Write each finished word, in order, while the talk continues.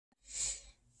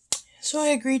So I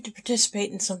agreed to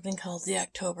participate in something called the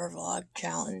October Vlog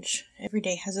Challenge. Every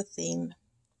day has a theme.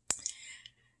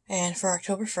 And for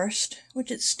October 1st,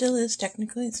 which it still is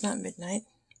technically, it's not midnight,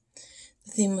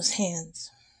 the theme was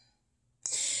hands.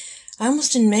 I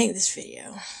almost didn't make this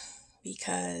video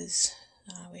because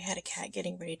we had a cat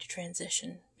getting ready to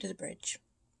transition to the bridge.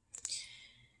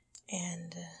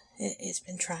 And it's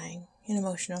been trying and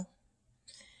emotional.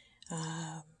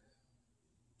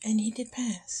 And he did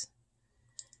pass.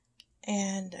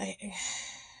 And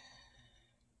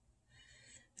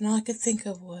all I could think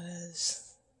of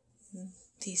was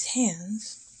these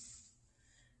hands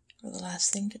were the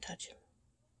last thing to touch him.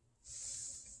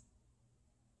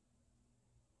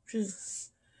 To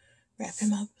wrap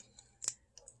him up,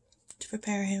 to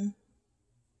prepare him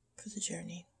for the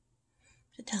journey,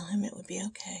 to tell him it would be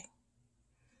okay,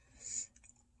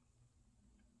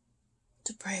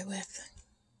 to pray with,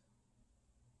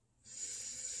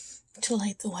 to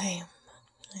light the way.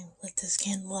 I lit this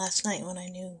candle last night when I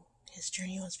knew his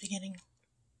journey was beginning.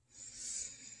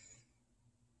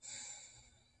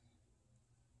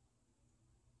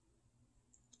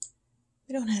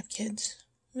 We don't have kids.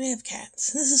 We have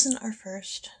cats. This isn't our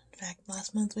first. In fact,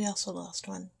 last month we also lost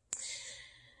one.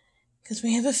 Because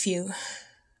we have a few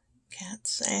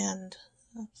cats, and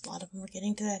a lot of them are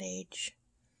getting to that age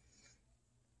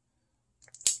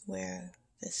where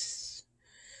this,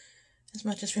 as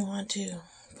much as we want to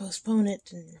postpone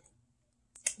it and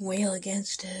wail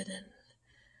against it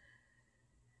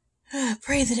and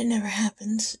pray that it never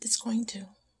happens, it's going to.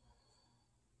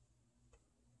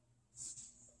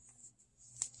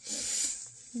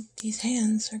 These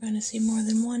hands are going to see more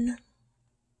than one.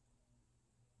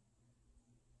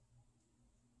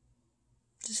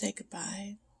 To say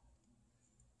goodbye.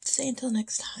 To say until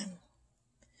next time.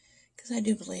 Because I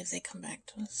do believe they come back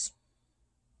to us.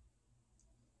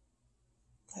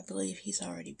 I believe he's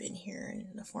already been here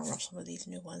in the form of some of these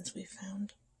new ones we've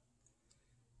found.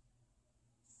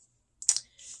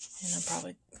 And I'm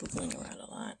probably Googling around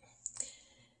a lot.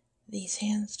 These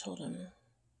hands told him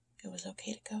it was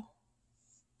okay to go.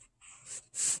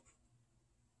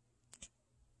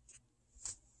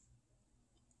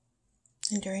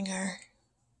 And during our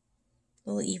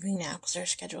little evening nap, because our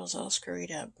schedule's all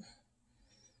screwed up,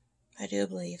 I do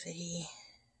believe that he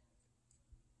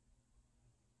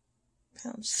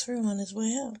bounced through on his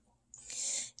way out.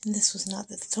 And this was not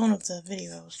the tone of the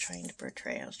video I was trying to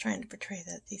portray. I was trying to portray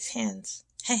that these hands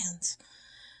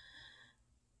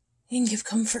can give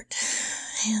comfort.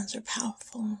 Hands are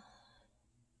powerful.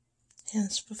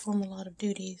 Hands perform a lot of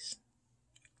duties.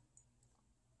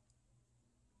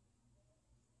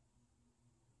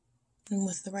 And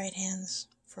with the right hands,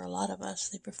 for a lot of us,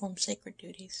 they perform sacred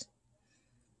duties.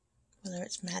 Whether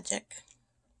it's magic,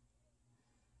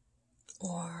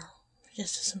 or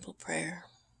just a simple prayer,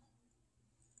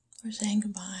 or saying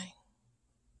goodbye,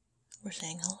 or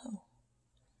saying hello.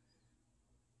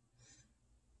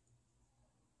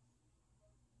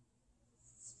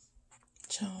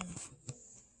 So,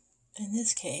 in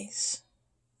this case,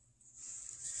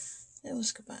 it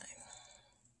was goodbye.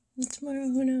 And tomorrow,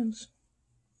 who knows?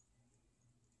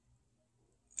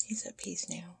 He's at peace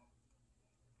now.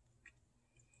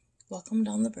 Welcomed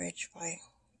on the bridge by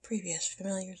previous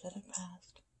familiars that have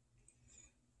passed.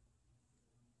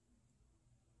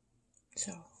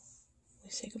 So, we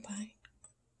say goodbye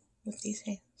with these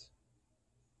hands.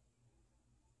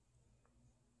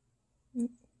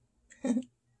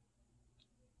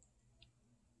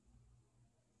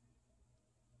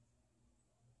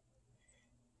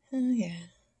 Oh, yeah.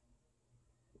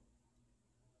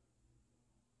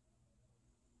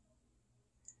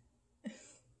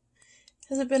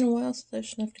 Has it been a while since I've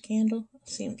snuffed a candle?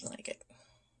 Seems like it.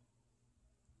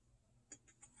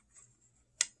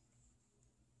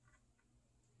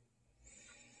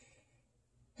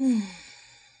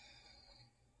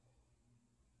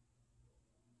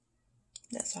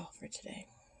 That's all for today.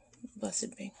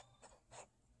 Blessed be.